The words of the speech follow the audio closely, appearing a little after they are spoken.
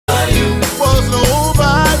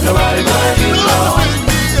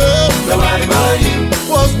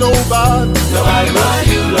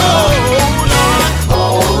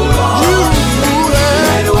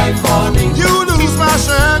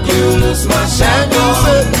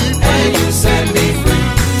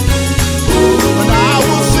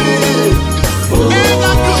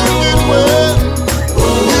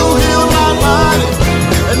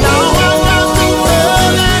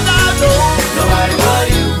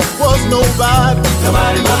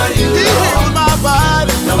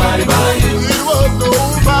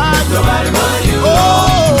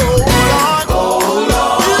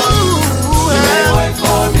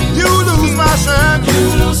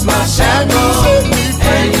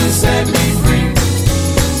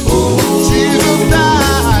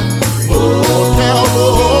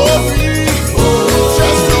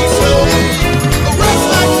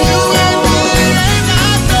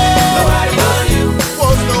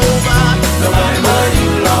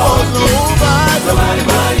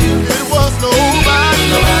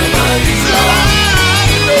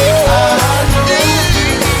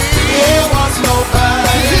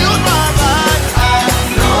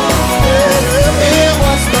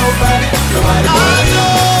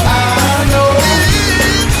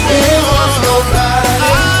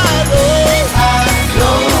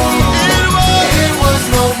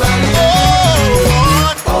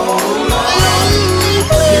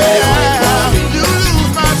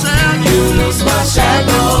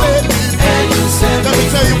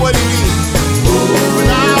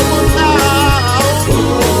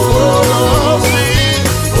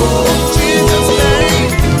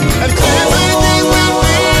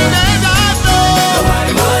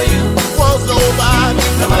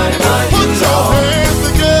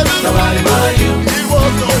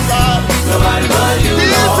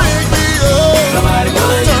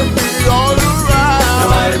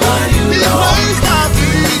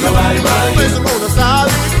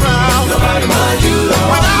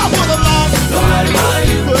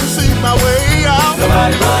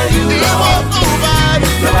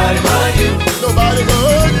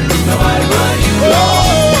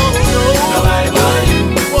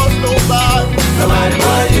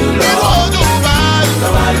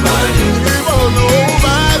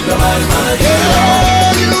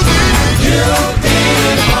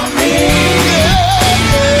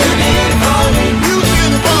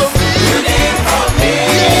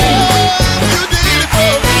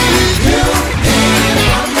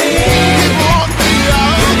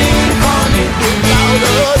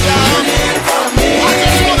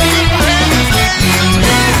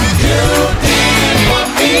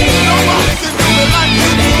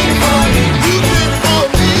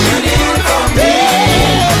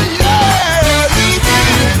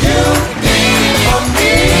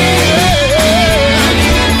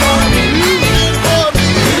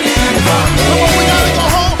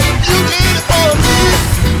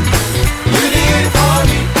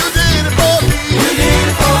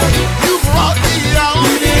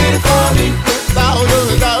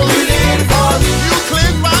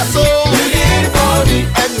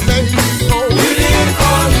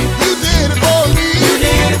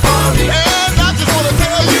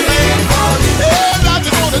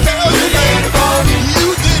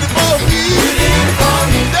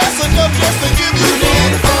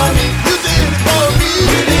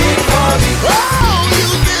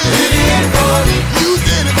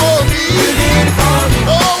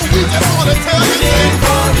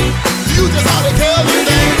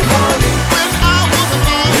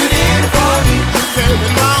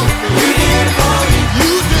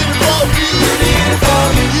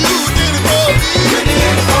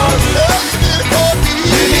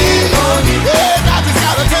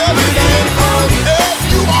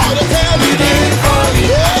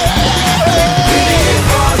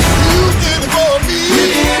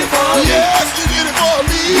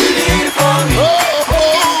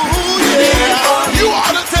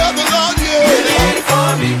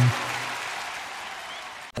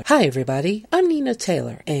Hi everybody, I'm Nina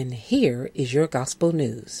Taylor, and here is your gospel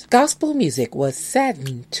news. Gospel music was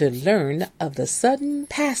saddened to learn of the sudden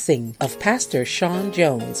passing of Pastor Sean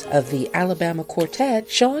Jones of the Alabama quartet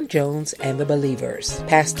Sean Jones and the Believers.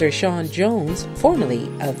 Pastor Sean Jones, formerly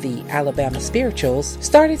of the Alabama Spirituals,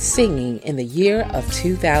 started singing in the year of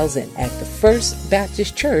 2000 at the First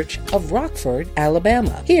Baptist Church of Rockford,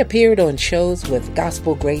 Alabama. He appeared on shows with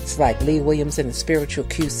gospel greats like Lee Williams and the Spiritual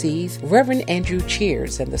QCs, Reverend Andrew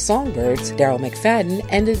Cheers and the Songbirds, Darrell McFadden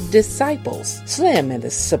and the Disciples, Slim and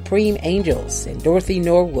the Supreme Angels, and Dorothy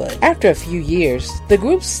Norwood. After a few years, the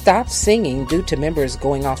group stopped singing due to members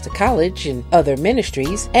going off to college and other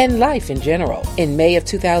ministries and life in general. In May of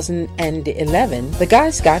 2011, the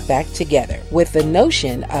guys got back together with the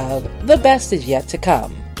notion of the best is yet to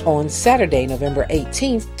come. On Saturday, November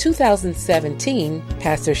 18th, 2017,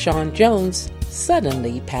 Pastor Sean Jones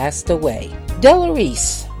suddenly passed away. Della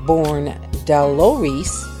Reese, born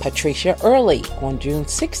Dolores Patricia Early on June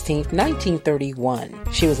 16,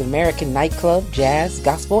 1931. She was an American nightclub, jazz,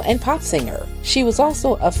 gospel, and pop singer. She was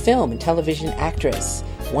also a film and television actress,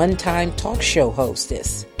 one-time talk show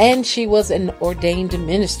hostess, and she was an ordained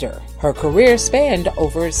minister. Her career spanned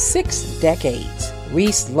over 6 decades.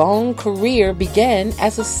 Reese's long career began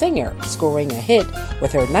as a singer, scoring a hit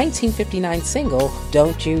with her 1959 single,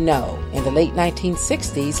 Don't You Know. In the late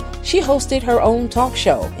 1960s, she hosted her own talk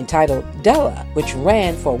show entitled Della, which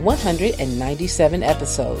ran for 197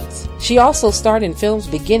 episodes. She also starred in films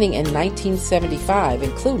beginning in 1975,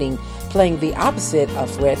 including playing the opposite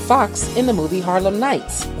of Red Fox in the movie Harlem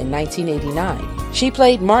Nights in 1989. She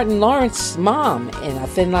played Martin Lawrence's mom in A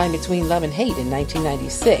Thin Line Between Love and Hate in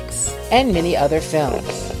 1996, and many other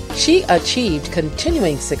films. She achieved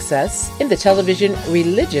continuing success in the television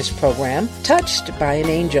religious program Touched by an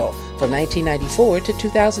Angel from 1994 to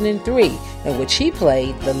 2003, in which she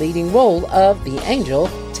played the leading role of the angel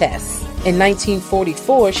Tess. In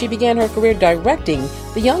 1944, she began her career directing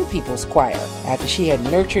the Young People's Choir after she had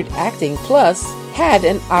nurtured acting plus had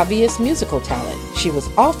an obvious musical talent. She was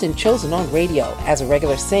often chosen on radio as a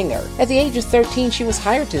regular singer. At the age of 13, she was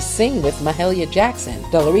hired to sing with Mahalia Jackson.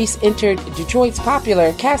 Della Reese entered Detroit's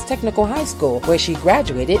popular Cass Technical High School, where she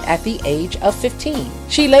graduated at the age of 15.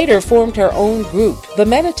 She later formed her own group, the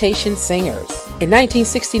Meditation Singers. In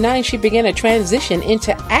 1969, she began a transition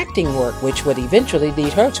into acting work, which would eventually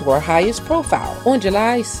lead her to her highest profile. On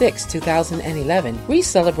July 6, 2011, Reese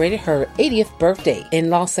celebrated her 80th birthday in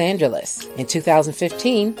Los Angeles. In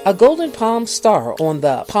 2015, a Golden Palm Star on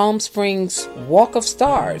the Palm Springs Walk of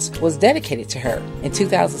Stars was dedicated to her. In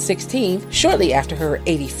 2016, shortly after her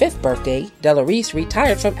 85th birthday, Della Reese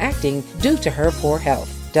retired from acting due to her poor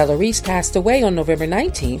health. Della Reese passed away on November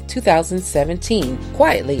 19, 2017,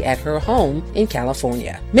 quietly at her home in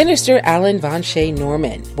California. Minister Alan Von Shay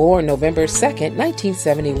Norman, born November 2,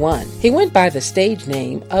 1971. He went by the stage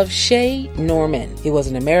name of Shay Norman. He was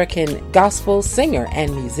an American gospel singer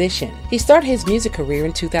and musician. He started his music career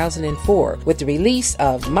in 2004 with the release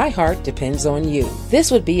of My Heart Depends on You. This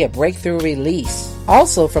would be a breakthrough release.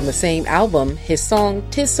 Also from the same album, his song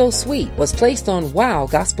 "'Tis So Sweet" was placed on Wow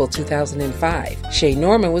Gospel 2005. Shay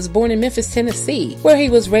Norman was born in Memphis, Tennessee, where he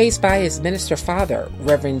was raised by his minister father,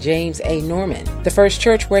 Reverend James A. Norman. The first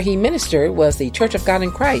church where he ministered was the Church of God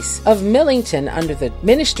in Christ of Millington under the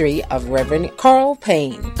ministry of Reverend Carl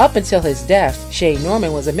Payne. Up until his death, Shay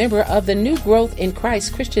Norman was a member of the New Growth in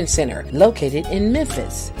Christ Christian Center, located in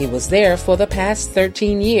Memphis. He was there for the past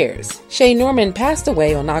 13 years. Shay Norman passed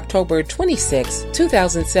away on October 26,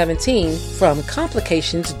 2017 from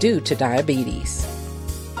complications due to diabetes.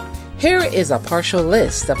 Here is a partial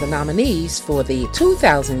list of the nominees for the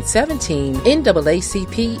 2017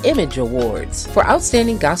 NAACP Image Awards for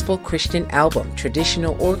Outstanding Gospel Christian Album,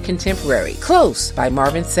 Traditional or Contemporary. Close by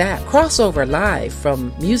Marvin Sapp. Crossover Live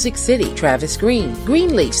from Music City, Travis Green.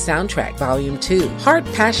 Greenleaf Soundtrack Volume 2. Heart,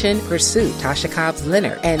 Passion, Pursuit, Tasha Cobbs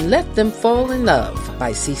Leonard. And Let Them Fall in Love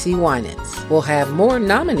by CeCe Winans. We'll have more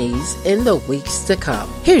nominees in the weeks to come.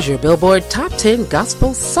 Here's your Billboard Top 10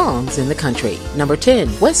 Gospel Songs in the Country. Number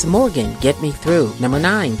 10, Wes Morgan, Get Me Through. Number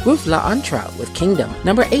 9, Ruth LaAntra with Kingdom.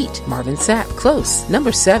 Number 8, Marvin Sapp, Close.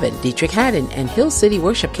 Number 7, Dietrich Haddon and Hill City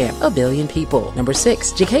Worship Camp, A Billion People. Number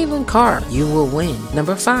 6, Jacqueline Carr, You Will Win.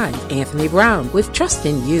 Number 5, Anthony Brown with Trust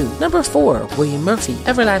in You. Number 4, William Murphy,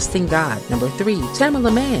 Everlasting God. Number 3,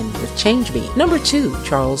 Tamala Mann with Change Me. Number 2,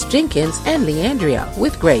 Charles Jenkins and Leandria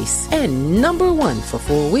with Grace. And number 1 for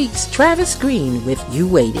 4 weeks, Travis Green with You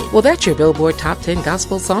Waited. Well, that's your Billboard Top 10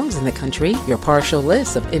 Gospel Songs in the Country, your partial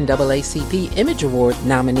list of NAACP Image Award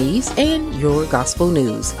nominees, and your gospel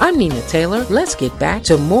news. I'm Nina Taylor. Let's get back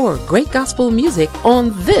to more great gospel music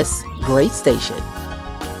on this great station.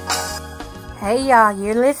 Hey y'all,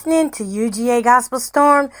 you're listening to UGA Gospel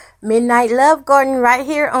Storm Midnight Love Garden right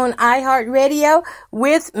here on iHeartRadio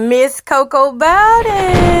with mzkoko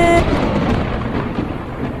Bowden.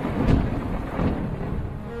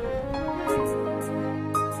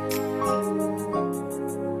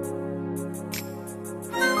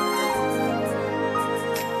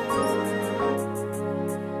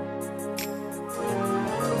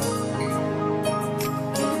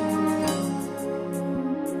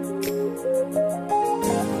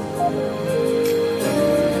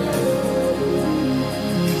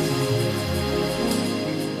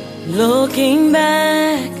 Looking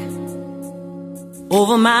back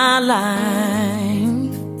over my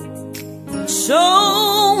life,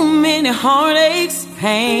 so many heartaches,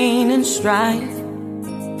 pain, and strife.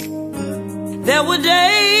 There were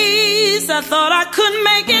days I thought I couldn't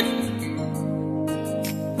make it,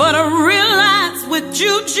 but I realized with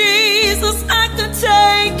you, Jesus, I could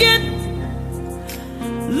take it.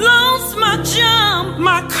 Lost my job,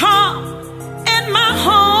 my car, and my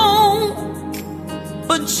home,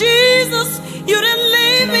 but Jesus, you didn't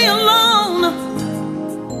leave me alone.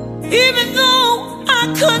 Even though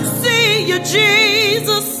I couldn't see you,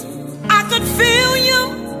 Jesus, I could feel you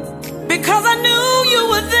because I knew you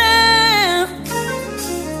were there.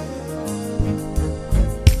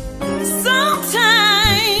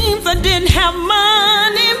 Sometimes I didn't have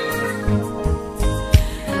money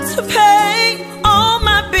to pay all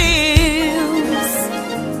my bills.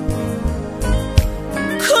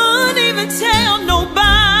 Couldn't even tell nobody.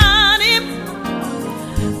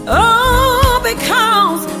 Oh,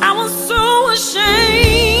 because I was so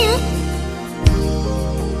ashamed.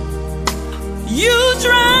 You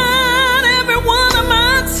dried every one of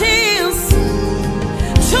my tears,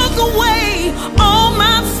 took away all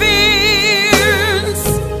my fears.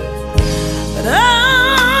 But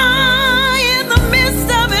in the midst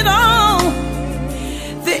of it all,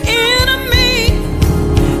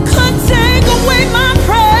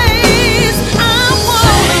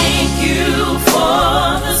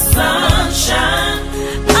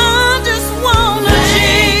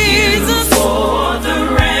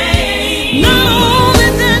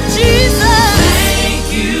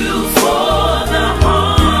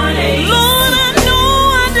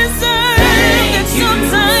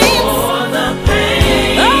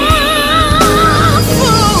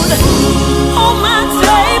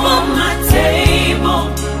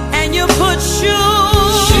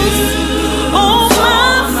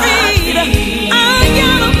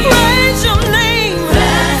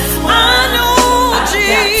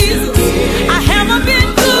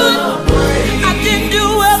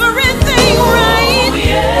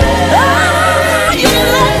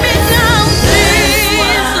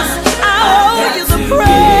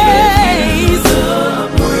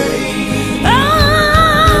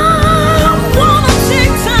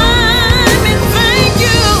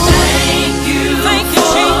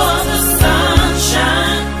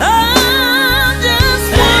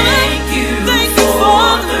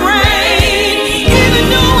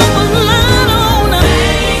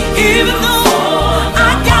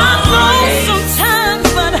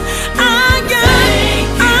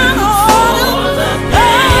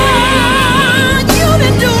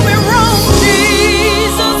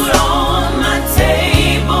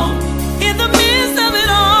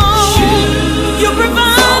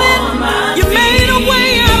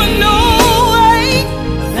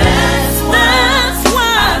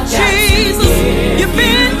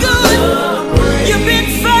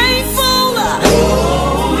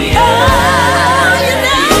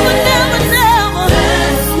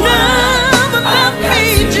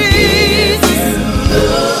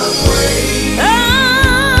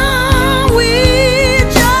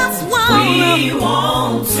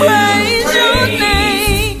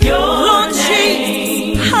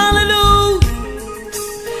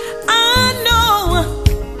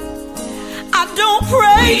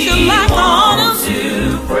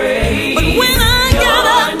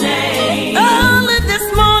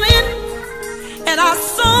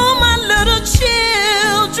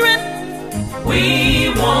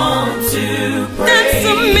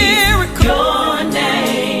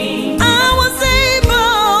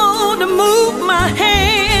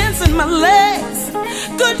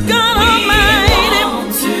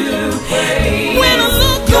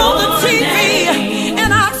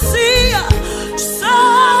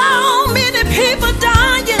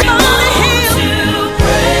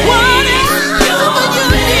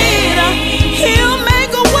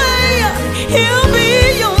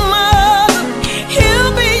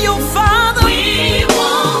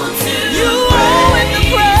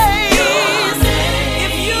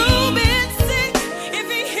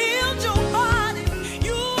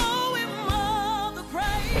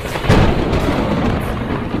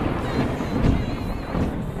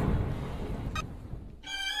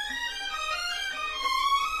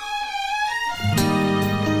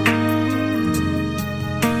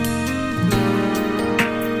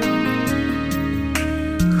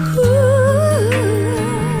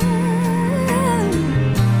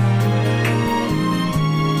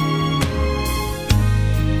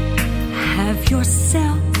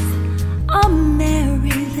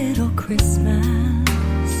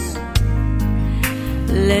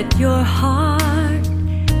 let your heart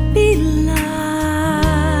be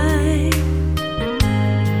light.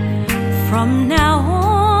 From now